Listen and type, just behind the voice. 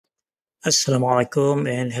Assalamualaikum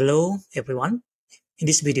and hello everyone. In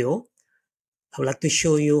this video, I would like to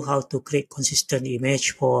show you how to create consistent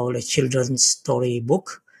image for the children's story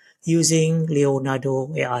book using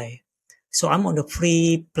Leonardo.AI. So I'm on the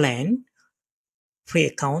free plan, free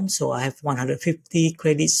account. So I have 150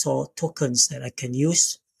 credits or tokens that I can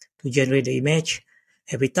use to generate the image.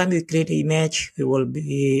 Every time you create the image, it will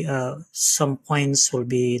be some points will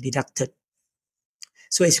be deducted.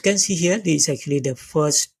 So as you can see here, this is actually the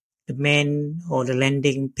main or the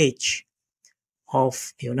landing page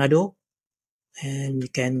of Leonardo, and you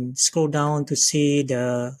can scroll down to see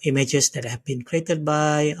the images that have been created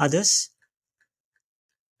by others.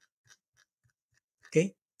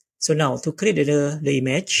 Okay, so now to create the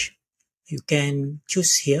image, you can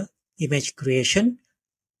choose here image creation,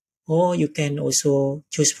 or you can also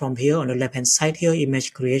choose from here on the left hand side here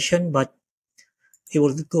image creation, but it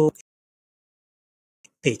will go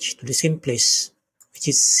page to the same place, which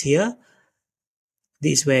is here.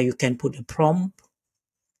 This is where you can put a prompt,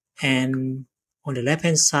 and on the left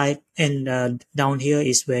hand side and down here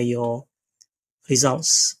is where your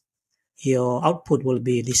results, your output will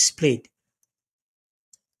be displayed.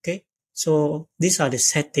 Okay, so these are the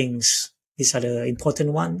settings. These are the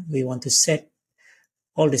important one. We want to set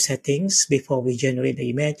all the settings before we generate the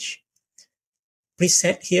image.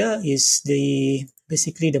 Preset here is the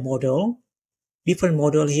basically the model. Different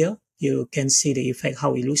model here, you can see the effect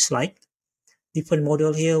how it looks like. Different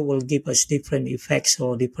model here will give us different effects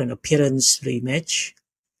or different appearance to the image.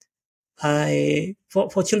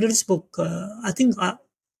 For children's book, I think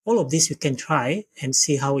all of this you can try and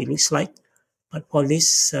see how it looks like. But for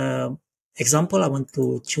this example, I want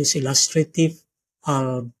to choose illustrative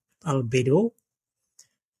albedo,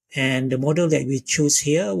 and the model that we choose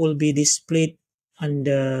here will be displayed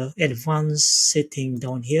under advanced setting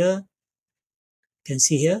down here. You can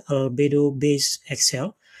see here albedo based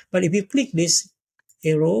Excel. But if you click this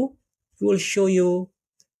arrow, it will show you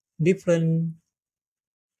different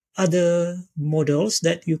other models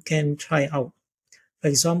that you can try out. For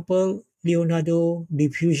example, Leonardo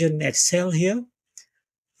Diffusion Excel here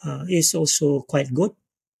is also quite good.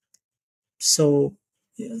 So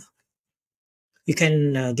you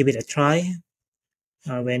can give it a try.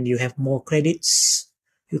 When you have more credits,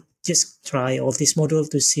 you just try all this model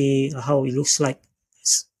to see how it looks like.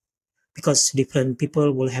 Because different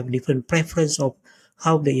people will have different preference of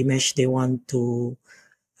how the image they want to,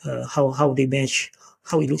 how the image,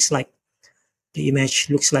 how it looks like. The image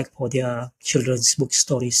looks like for their children's book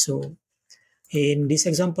stories. So in this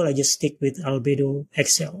example, I just stick with Albedo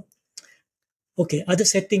Excel. Okay, other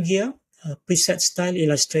setting here, preset style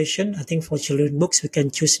illustration. I think for children books, we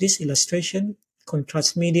can choose this illustration,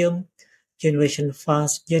 contrast medium, generation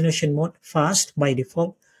mode fast by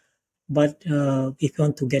default. But if you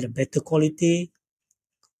want to get a better quality,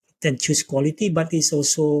 then choose quality, but it's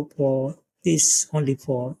also for this only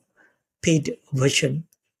for paid version.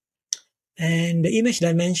 And the image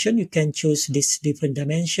dimension, you can choose this different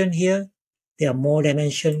dimension here. There are more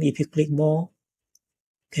dimension. If you click more,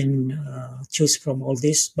 you can choose from all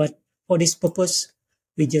this. But for this purpose,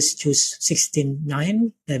 we just choose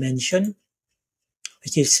 16:9 dimension,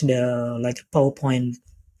 which is the like PowerPoint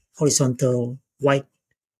horizontal white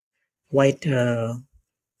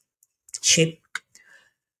shape.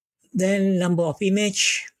 Then number of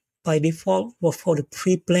image by default, but for the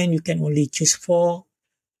free plan, you can only choose 4.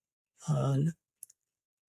 You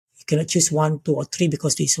cannot choose 1, 2, or 3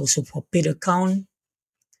 because this is also for paid account.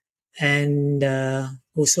 And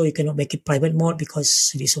also you cannot make it private mode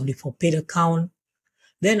because it is only for paid account.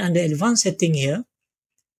 Then under advanced setting here,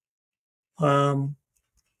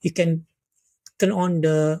 you can turn on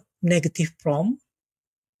the negative prompt.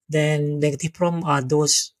 Then negative prompt are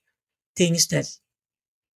those things that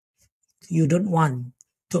you don't want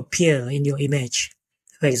to appear in your image.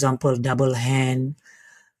 For example, double hand,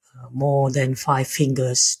 more than 5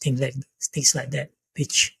 fingers, things like that,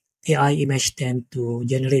 which AI image tend to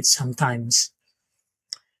generate sometimes.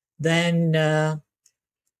 Then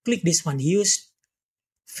click this one, use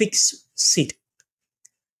fixed seed.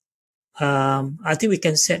 I think we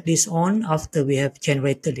can set this on after we have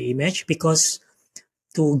generated the image, because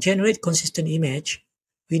to generate consistent image,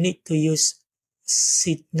 we need to use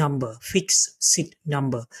seed number, fixed seed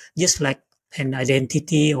number, just like an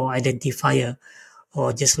identity or identifier,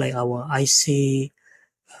 or just like our IC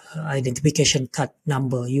identification card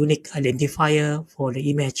number, unique identifier for the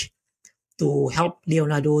image to help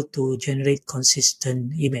Leonardo to generate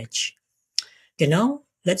consistent image. Okay, now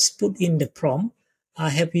let's put in the prompt.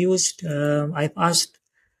 I've asked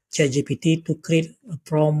ChatGPT to create a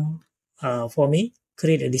prompt for me,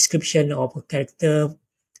 create a description of a character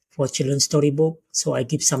for children's storybook. So I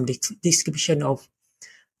give some description of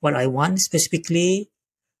what I want specifically,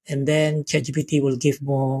 and then ChatGPT will give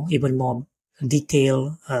even more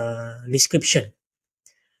detailed description.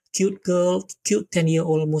 Cute girl, cute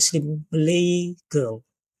 10-year-old Muslim Malay girl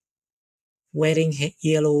wearing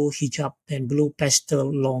yellow hijab and blue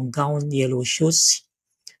pastel long gown, yellow shoes.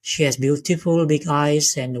 She has beautiful big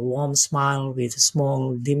eyes and a warm smile with a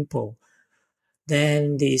small dimple.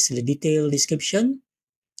 Then there is the detailed description,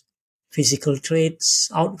 physical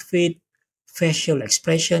traits, outfit, facial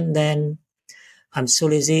expression. Then I'm so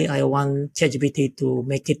lazy, I want ChatGPT to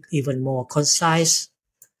make it even more concise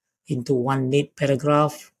into one neat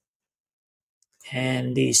paragraph.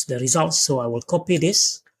 And this is the results. So I will copy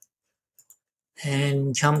this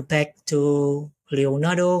and jump back to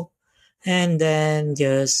Leonardo and then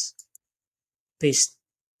just paste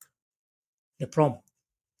the prompt.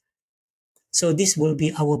 So this will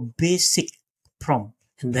be our basic prompt.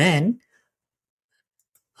 And then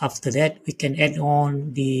after that, we can add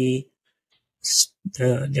on the,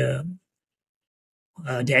 the,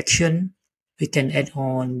 the action. We can add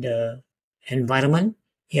on the environment.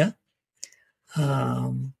 Yeah.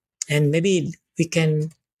 Um, and maybe we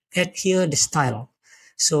can add here the style.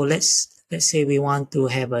 So let's say we want to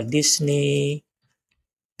have a Disney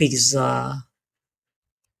pizza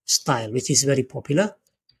style, which is very popular.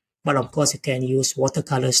 But of course, you can use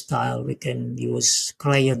watercolor style. We can use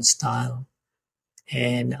crayon style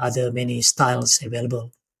and other many styles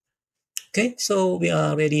available. Okay, so we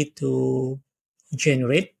are ready to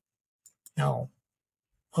generate now.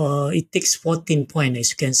 It takes 14 points, as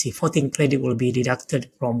you can see. 14 credit will be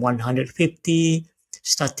deducted from 150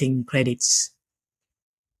 starting credits.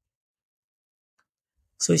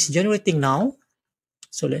 So it's generating now.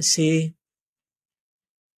 So let's see.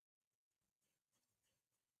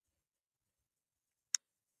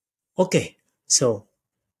 Okay, so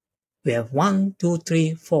we have 1, 2,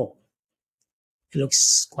 3, 4. It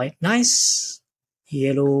looks quite nice.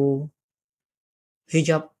 Yellow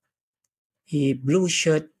hijab, a blue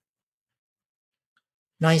shirt,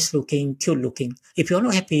 nice looking, cute looking. If you're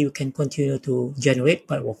not happy, you can continue to generate,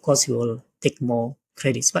 but of course you will take more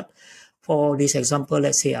credits. But for this example,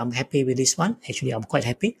 let's say I'm happy with this one. Actually, I'm quite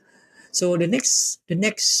happy. So the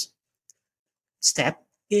next step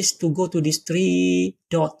is to go to these three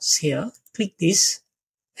dots here, click this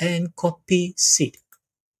and copy seed.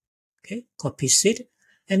 Okay, copy seed.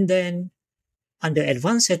 And then under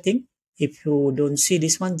advanced setting, if you don't see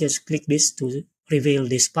this one, just click this to reveal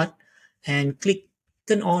this part and click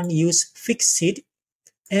turn on use fixed seed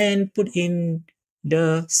and put in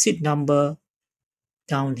the seed number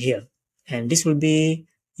down here. And this will be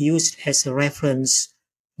used as a reference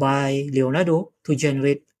by Leonardo to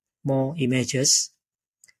generate more images.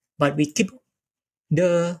 But we keep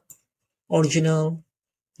the original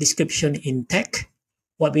description intact.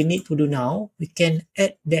 What we need to do now, we can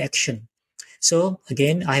add the action. So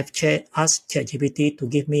again, I have asked ChatGPT to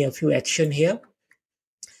give me a few action here.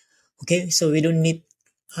 Okay, so we don't need,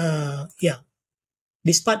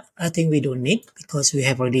 this part I think we don't need because we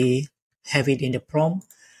have already have it in the prompt.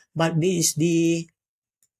 But this is the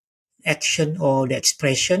action or the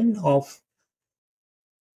expression of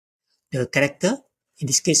the character. In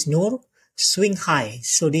this case, Noor, swing high.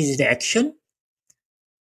 So this is the action.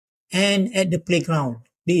 And at the playground,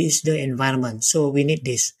 this is the environment. So we need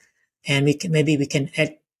this. And maybe we can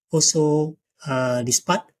add also this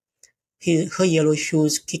part. Her yellow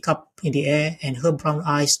shoes kick up in the air and her brown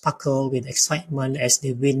eyes sparkle with excitement as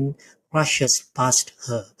the wind rushes past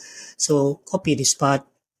her. So copy this part.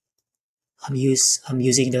 I'm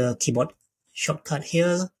using the keyboard shortcut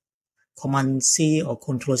here, Command C or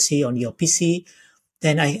Control C on your PC.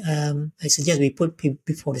 Then I suggest we put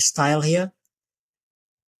before the style here.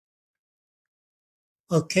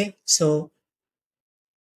 Okay, so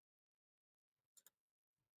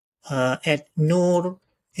add Noor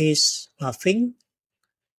is laughing.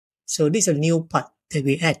 So this is a new part that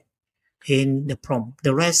we add in the prompt.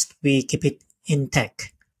 The rest we keep it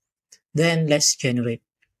intact. Then let's generate.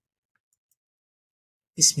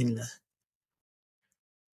 Bismillah.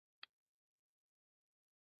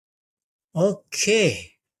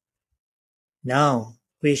 Okay. Now,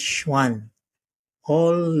 which one?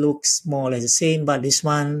 All looks more or less the same, but this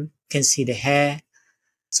one can see the hair.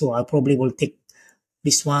 So I probably will take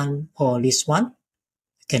this one or this one.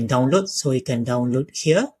 You can download. So you can download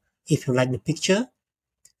here if you like the picture.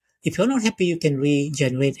 If you're not happy, you can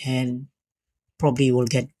regenerate and probably will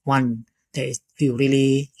get one that you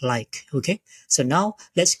really like. Okay. So now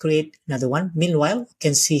let's create another one. Meanwhile, you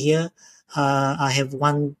can see here, I have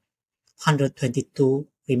 122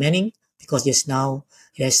 remaining because just now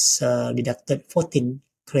it has deducted 14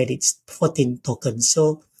 credits, 14 tokens.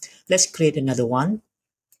 So let's create another one.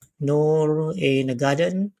 Noor in a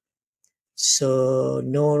garden. So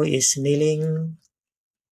Noor is kneeling,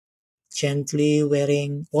 gently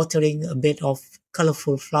watering a bed of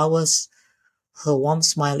colorful flowers. Her warm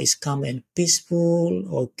smile is calm and peaceful.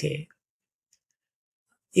 Okay.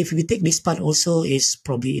 If we take this part also is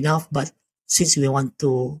probably enough, but since we want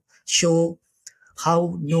to show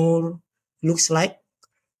how Noor looks like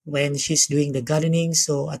when she's doing the gardening,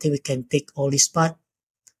 so I think we can take all this part.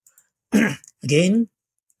 Again,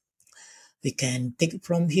 we can take it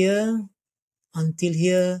from here until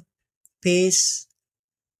here, paste.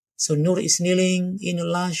 So Noor is kneeling in a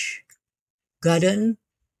large garden,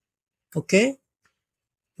 okay,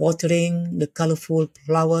 watering the colorful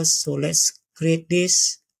flowers. So let's create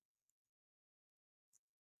this.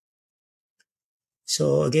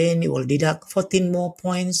 So again, it will deduct 14 more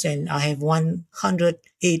points and I have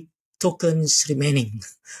 108 tokens remaining.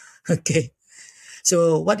 Okay.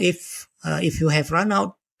 So what if you have run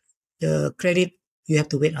out the credit, you have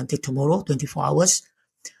to wait until tomorrow, 24 hours.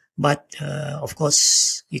 But of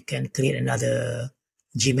course, you can create another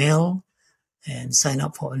Gmail and sign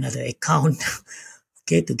up for another account,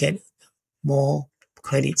 okay, to get more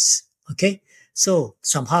credits. Okay. So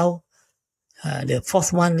somehow the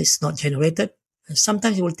fourth one is not generated.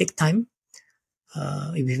 Sometimes it will take time.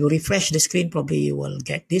 If you refresh the screen, probably you will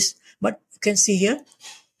get this. But you can see here,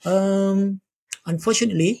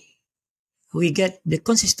 unfortunately, we get the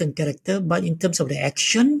consistent character, but in terms of the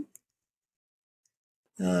action,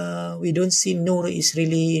 we don't see Noor is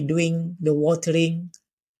really doing the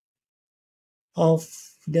of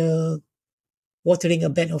the watering a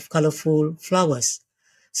bed of colorful flowers.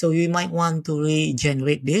 So we might want to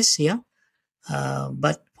regenerate this, yeah.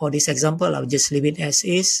 But for this example, I'll just leave it as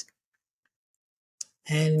is.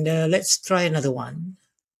 And let's try another one.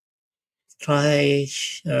 Try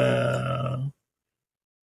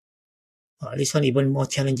this one even more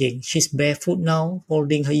challenging. She's barefoot now,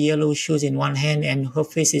 holding her yellow shoes in one hand, and her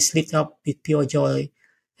face is lit up with pure joy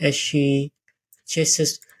as she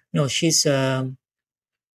chases. No, she's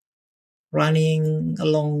running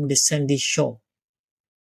along the sandy shore.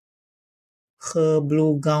 Her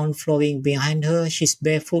blue gown flowing behind her. She's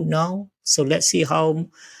barefoot now. So let's see how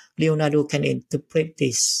Leonardo can interpret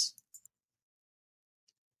this.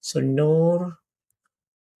 So Noor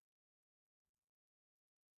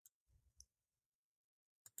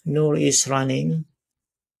is running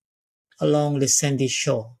along the sandy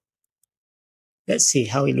shore. Let's see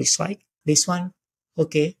how it looks like. This one,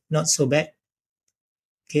 okay, not so bad.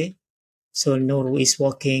 Okay, so Noor is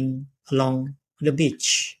walking along the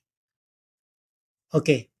beach.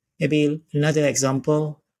 Okay, maybe another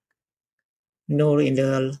example. Noor in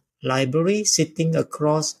the library, sitting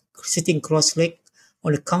cross-legged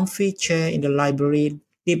on a comfy chair in the library,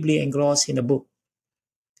 deeply engrossed in a book.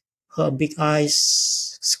 Her big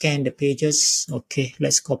eyes scan the pages. Okay,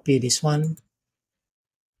 let's copy this one.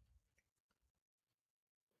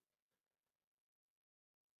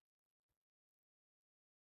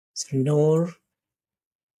 So Noor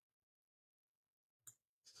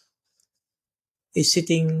is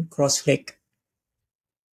sitting cross-legged.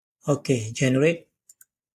 Okay, generate.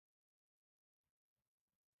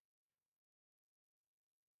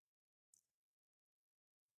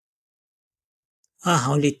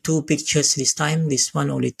 Only two pictures this time. This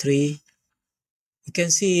one only three. You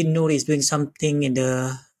can see Noor is doing something in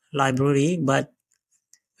the library, but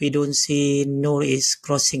we don't see Noor is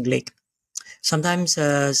crossing leg. Sometimes,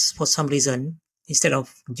 for some reason, instead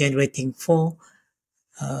of generating four,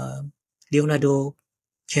 uh, Leonardo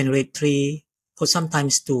generate three, or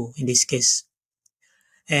sometimes two in this case.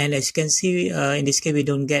 And as you can see, in this case, we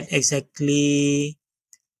don't get exactly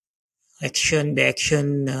the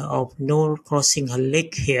action of Noor crossing her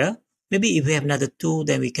leg here. Maybe if we have another two,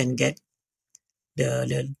 then we can get the,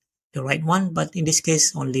 the, the right one. But in this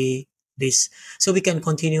case, only this. So we can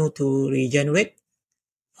continue to regenerate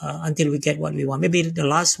until we get what we want. Maybe the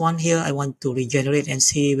last one here, I want to regenerate and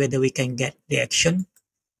see whether we can get the action.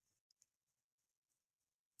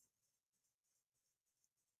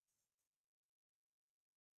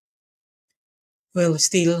 Well,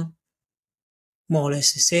 still more or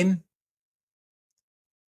less the same.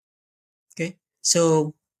 Okay,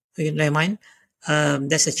 so never mind.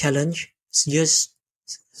 That's a challenge. It's just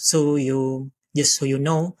so you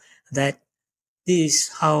know that this is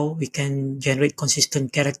how we can generate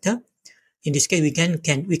consistent character. In this case, we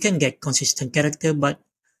can get consistent character, but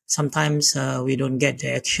sometimes we don't get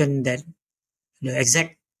the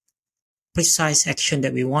exact precise action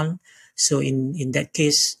that we want. So in that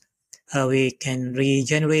case, we can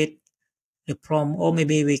regenerate the prompt, or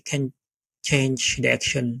maybe we can change the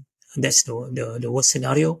action. That's the worst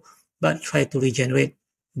scenario. But try to regenerate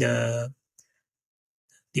the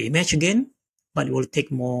the image again, but it will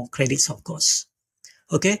take more credits, of course.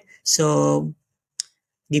 Okay, so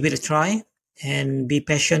give it a try and be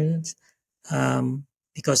patient,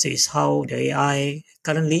 because it's how the AI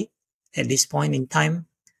currently at this point in time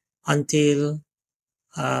until,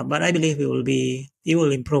 but I believe it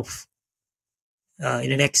will improve. In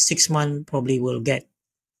the next 6 months, probably will get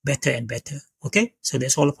better and better. Okay, so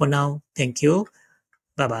that's all for now. Thank you.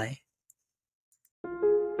 Bye bye.